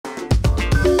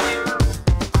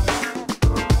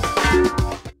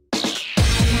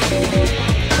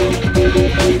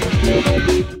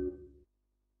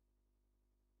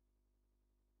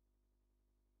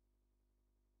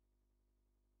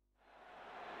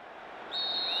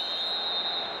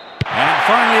And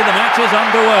finally the match is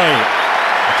underway.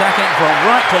 Attacking from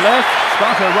right to left,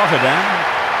 Sparta Rotterdam.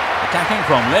 Attacking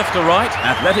from left to right,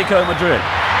 Atletico Madrid.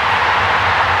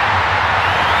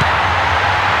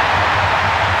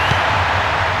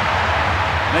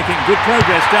 Making good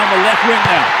progress down the left wing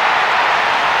now.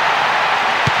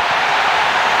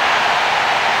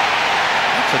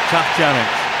 That's a tough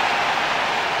challenge.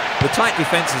 The tight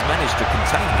defence has managed to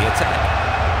contain the attack.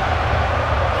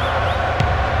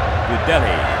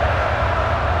 Delhi.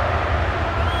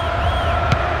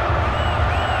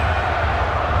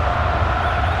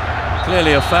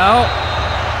 Clearly a foul.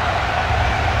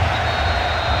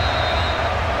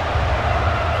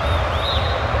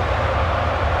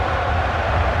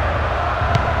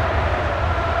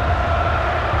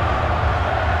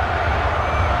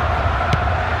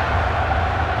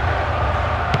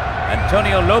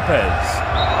 Antonio Lopez.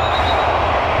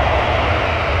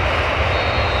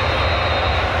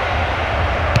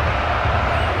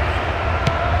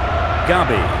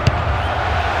 Gabi.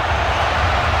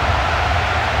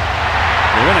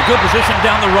 They're in a good position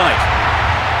down the right.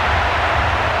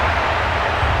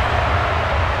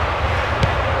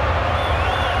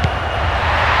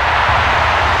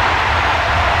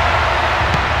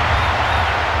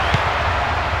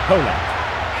 Poland.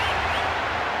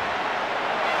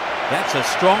 That's a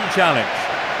strong challenge.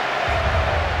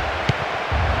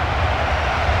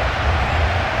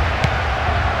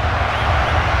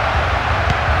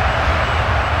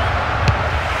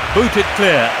 Booted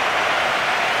clear.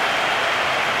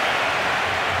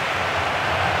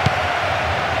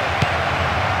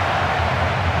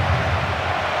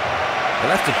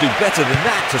 They'll have to do better than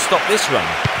that to stop this run.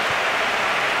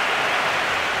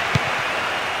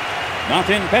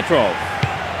 Martin Petrov.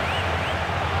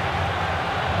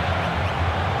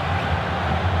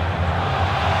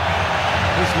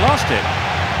 He's lost it.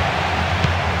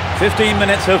 15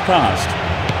 minutes have passed.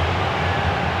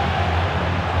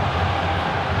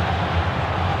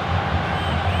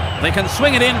 They can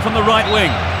swing it in from the right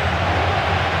wing.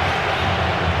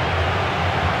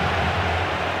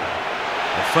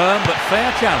 A firm but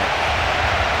fair challenge.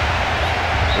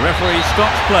 The referee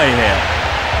stops play here.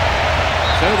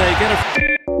 So they get a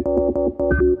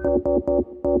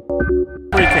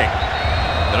free kick.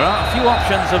 There are a few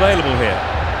options available here.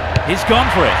 He's gone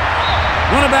for it.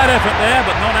 Not a bad effort there,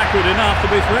 but not accurate enough to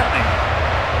be threatening.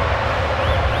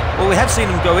 Well, we have seen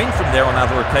him go in from there on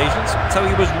other occasions, so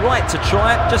he was right to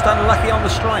try it, just unlucky on the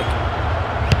strike.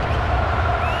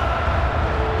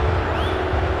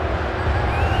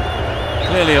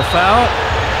 Clearly a foul.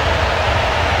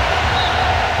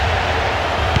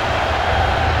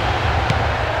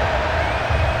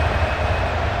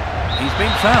 He's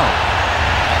been fouled.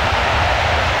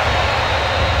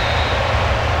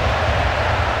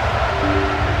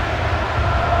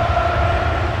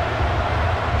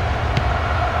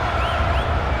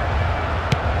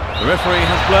 The referee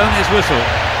has blown his whistle.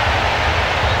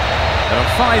 There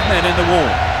are 5 men in the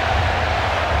wall.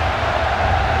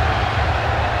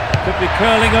 Could be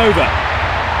curling over.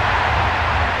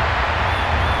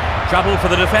 Trouble for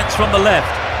the defence from the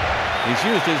left. He's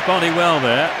used his body well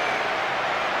there.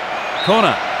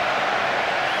 Corner.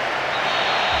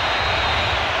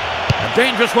 A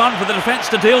dangerous one for the defence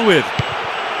to deal with.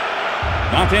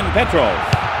 Martin Petrov.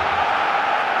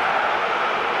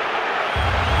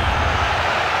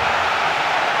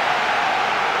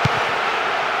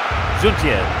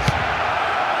 Zuntiez.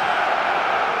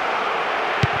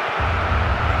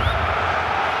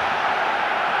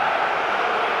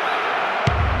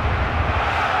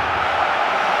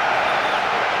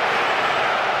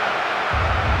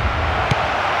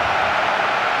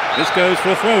 This goes for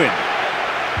a throw-in.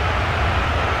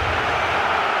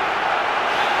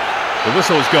 The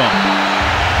whistle's gone.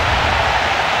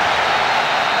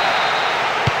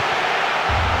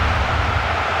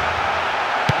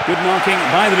 Good marking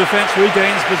by the defence,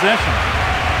 regains possession.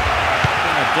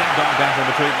 Been a ding-dong battle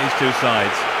between these two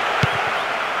sides.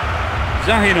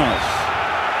 Zahinos.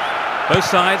 Both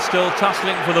sides still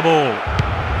tussling for the ball.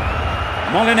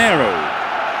 Molinero.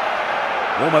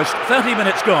 Almost 30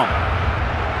 minutes gone.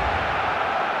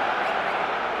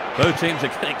 Both teams are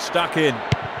getting stuck in.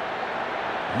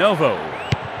 Novo.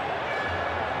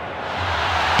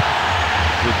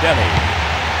 With Delhi.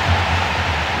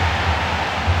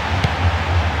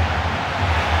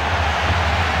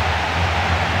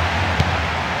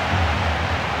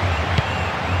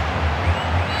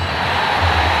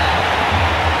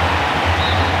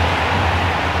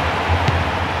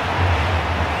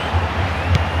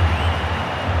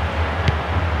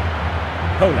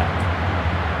 Poland.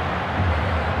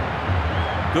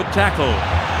 Good tackle.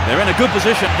 They're in a good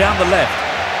position down the left.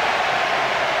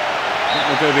 That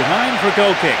will go behind for a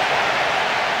goal kick.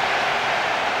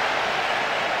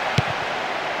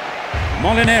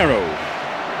 Molinero.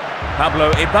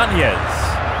 Pablo Ibanez.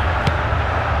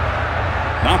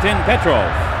 Martin Petrov.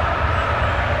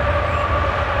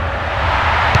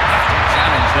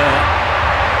 Challenge there.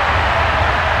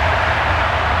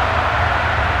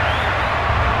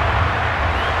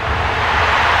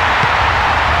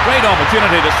 Great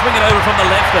opportunity to swing it over from the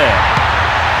left there.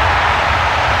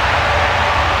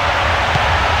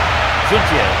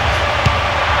 Zuntier.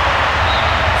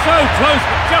 So close,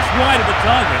 but just wide of the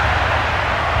target.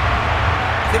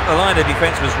 I think the line of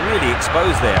defence was really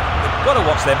exposed there. They've got to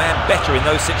watch their man better in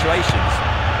those situations.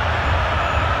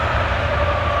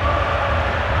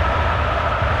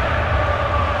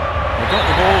 They've got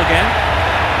the ball again.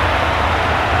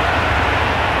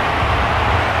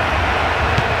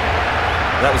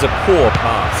 That was a poor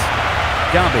pass.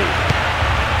 Gabi.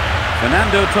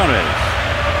 Fernando Torres.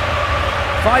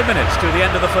 5 minutes to the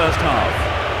end of the first half.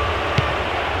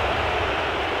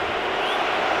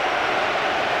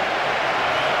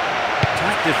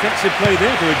 Tight defensive play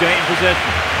there to regain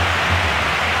possession.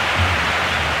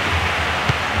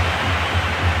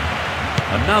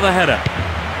 Another header.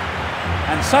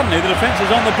 And suddenly the defence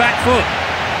is on the back foot.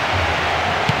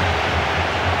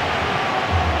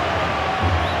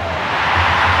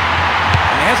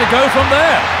 Has a go from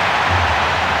there.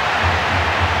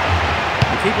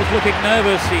 The keeper's looking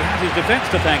nervous. He has his defence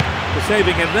to thank for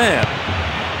saving him there.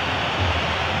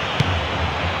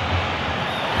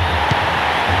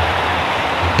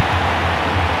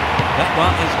 That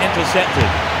one is intercepted.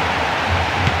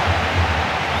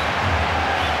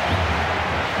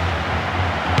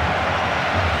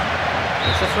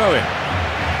 It's a throw-in.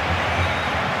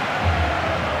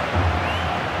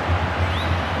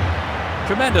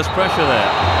 Tremendous pressure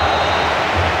there.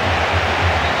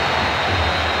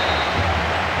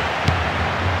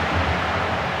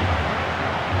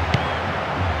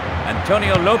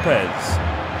 Antonio Lopez.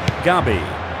 Gabi.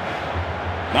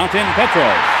 Martin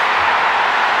Petrov.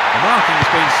 The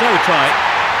marking's been so tight,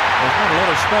 there's not a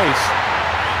lot of space.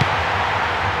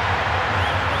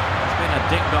 It's been a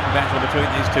ding-dong battle between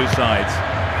these two sides.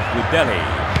 With Delhi.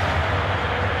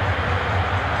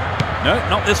 No,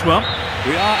 not this one.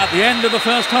 We are at the end of the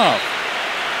first half.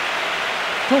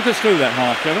 Talk us through that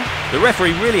half, Trevor. The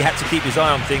referee really had to keep his eye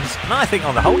on things, and I think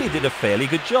on the whole he did a fairly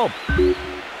good job. The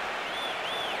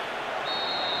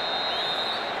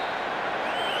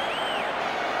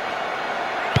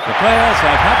players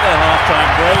have had their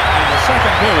half-time break and the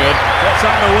second period gets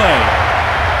underway.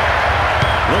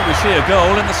 Will we see a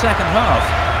goal in the second half?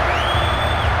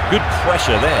 Good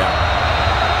pressure there.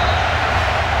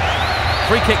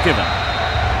 Free kick given.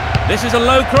 This is a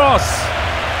low cross.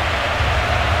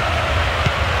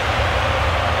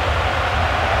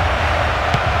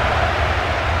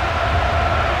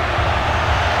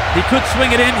 He could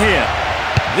swing it in here.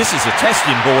 This is a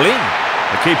testing ball in.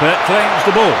 The keeper claims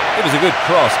the ball. It was a good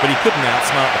cross, but he couldn't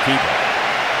outsmart the keeper.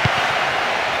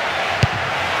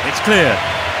 It's clear.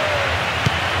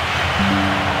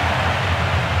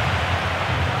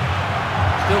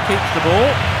 Still keeps the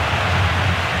ball.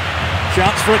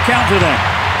 Chance for a counter then.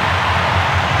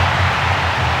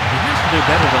 He has to do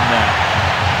better than that.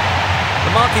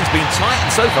 The marking's been tight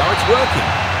and so far it's working.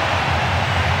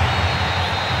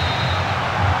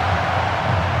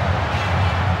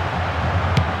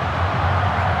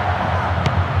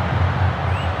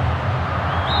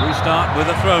 We start with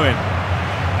a throw-in.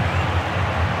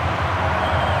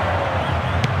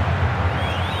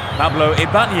 Pablo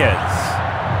Ibanez.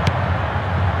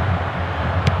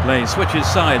 Play switches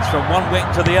sides from one wing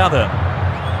to the other.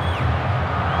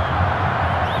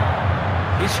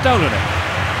 He's stolen it.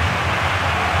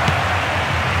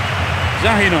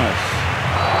 Zahinos.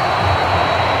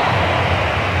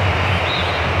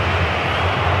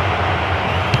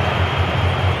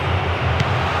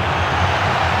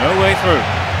 No way through.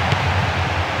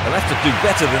 They'll have to do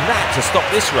better than that to stop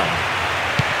this run.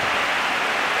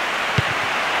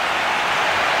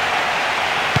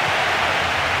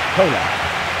 Poland.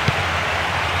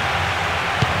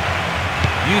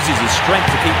 Uses his strength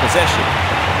to keep possession.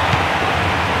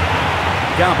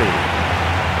 Gabi.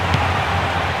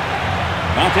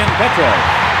 Martin Petrov.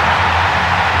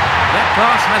 That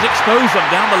pass has exposed them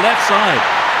down the left side.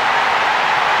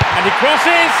 And he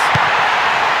crosses.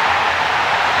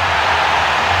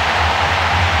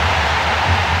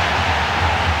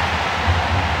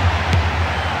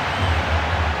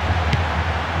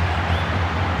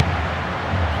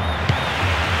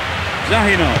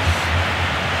 Zahinos.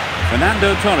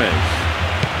 Fernando Torres.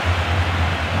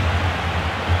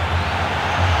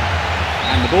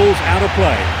 And the ball's out of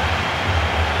play.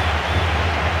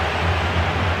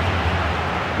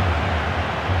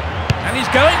 And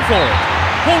he's going for it.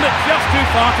 Pulled it just too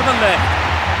far to the left.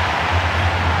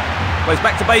 Well, it's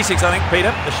back to basics, I think,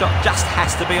 Peter. The shot just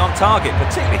has to be on target,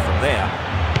 particularly from there.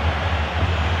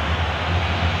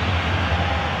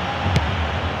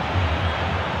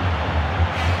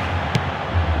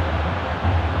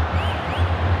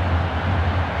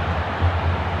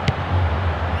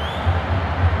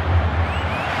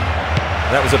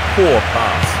 That was a poor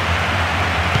pass.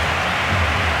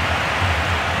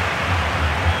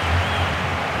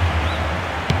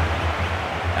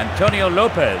 Antonio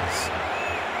Lopez.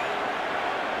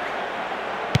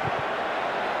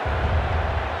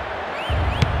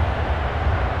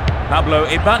 Pablo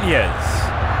Ibanez.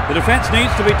 The defence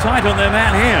needs to be tight on their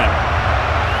man here.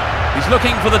 He's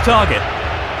looking for the target.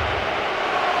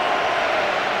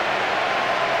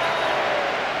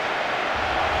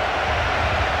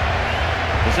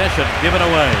 Possession given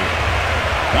away.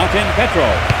 Martin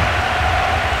Petrov.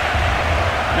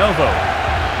 Novo.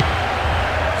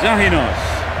 Zahinos.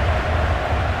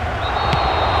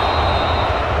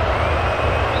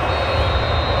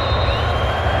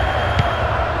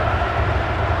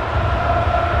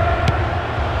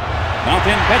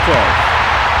 Martin Petrov.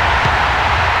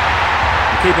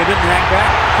 The keeper didn't hang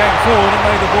back, came forward and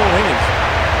made the ball his.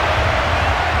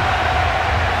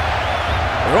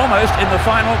 We're almost in the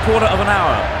final quarter of an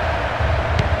hour.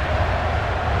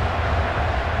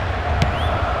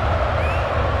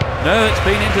 No, it's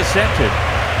been intercepted.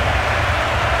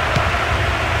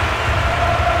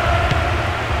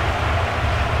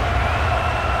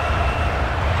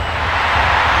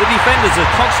 The defenders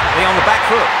are constantly on the back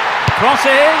foot.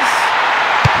 Crosses.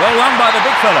 Well won by the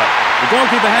big fella. The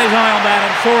goalkeeper had his eye on that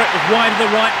and saw it was wide of the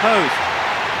right post.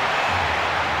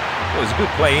 Well, it was a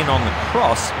good play in on the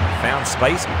cross. He found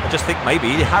space. I just think maybe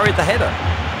he hurried the header.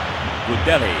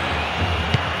 Goodeli.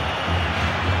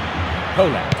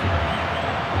 Polak.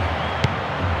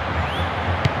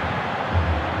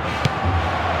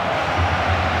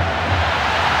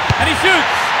 And he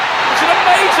shoots. It's an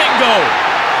amazing goal.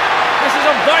 This is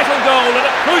a vital goal at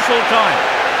a crucial time.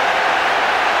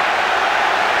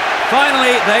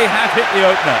 Finally, they have hit the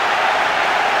opener.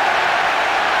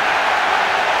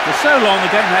 For so long, the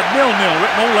game had 0-0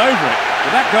 written all over it.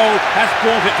 But that goal has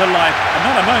brought it to life, and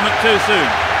not a moment too soon.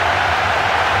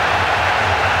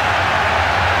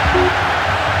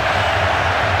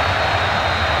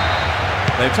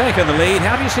 They've taken the lead.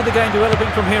 How do you see the game developing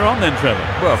from here on then, Trevor?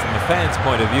 Well, from the fans'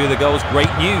 point of view, the goal's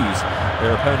great news.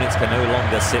 Their opponents can no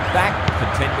longer sit back,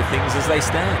 content with things as they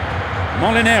stand.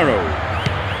 Molinero.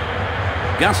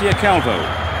 Garcia Calvo.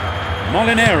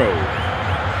 Molinero.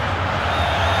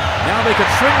 Now they could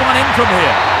swing one in from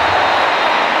here.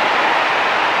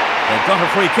 They've got a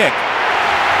free kick.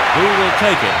 Who will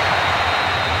take it?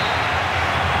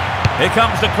 Here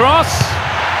comes the cross.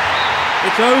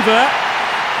 It's over.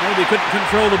 Maybe couldn't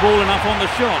control the ball enough on the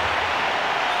shot.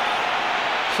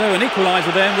 So an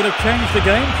equaliser then would have changed the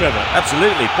game, Trevor.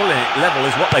 Absolutely. Pulling it level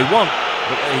is what they want.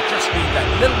 But they just need that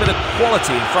little bit of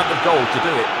quality in front of goal to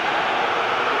do it.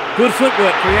 Good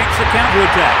footwork creates the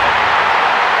counter-attack.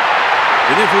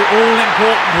 It is all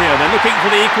important here. They're looking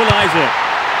for the equaliser.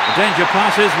 The danger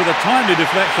passes with a timely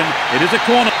deflection. It is a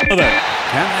corner though.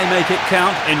 Can they make it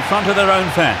count in front of their own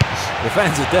fans? The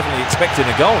fans are definitely expecting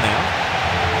a goal now.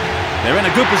 They're in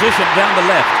a good position down the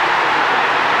left.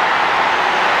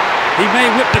 He may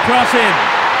whip the cross in.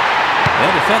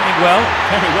 They're defending well,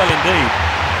 very well indeed.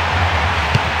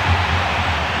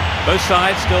 Both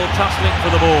sides still tussling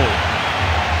for the ball.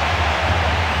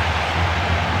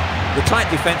 The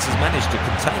tight defence has managed to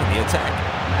contain the attack.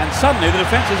 And suddenly the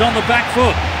defence is on the back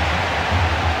foot.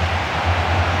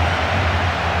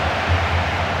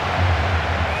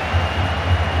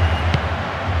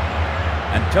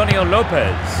 Antonio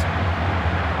Lopez.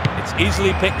 It's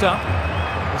easily picked up.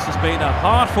 This has been a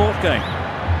hard-fought game.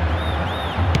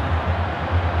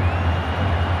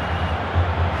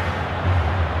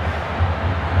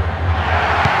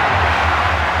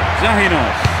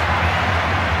 Zahinos.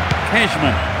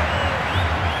 Kejman.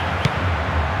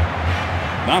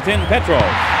 Martin Petrov.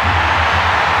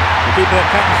 The keeper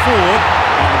comes forward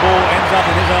and the ball ends up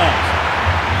in his arms.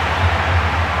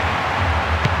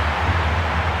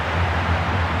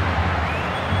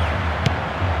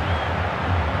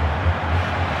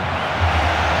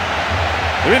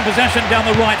 They're in possession down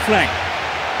the right flank.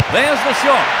 There's the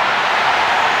shot.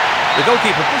 The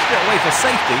goalkeeper pushed it away for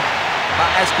safety, but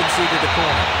has conceded a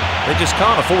corner. They just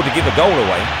can't afford to give a goal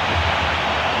away.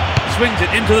 Swings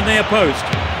it into the near post.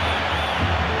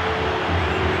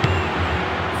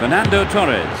 Fernando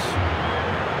Torres.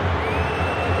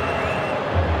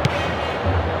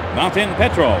 Martin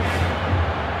Petrov.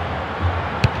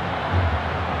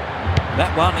 That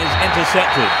one is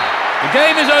intercepted. The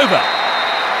game is over.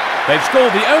 They've scored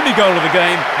the only goal of the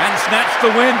game and snatched the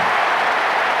win.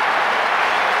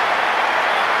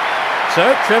 So,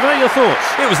 Trevor, your thoughts?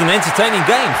 It was an entertaining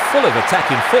game, full of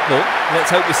attacking football. Let's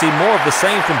hope we see more of the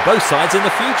same from both sides in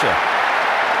the future.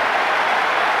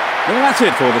 Well, that's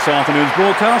it for this afternoon's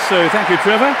broadcast, so thank you,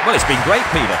 Trevor. Well, it's been great,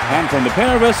 Peter. And from the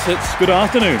pair of us, it's good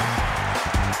afternoon.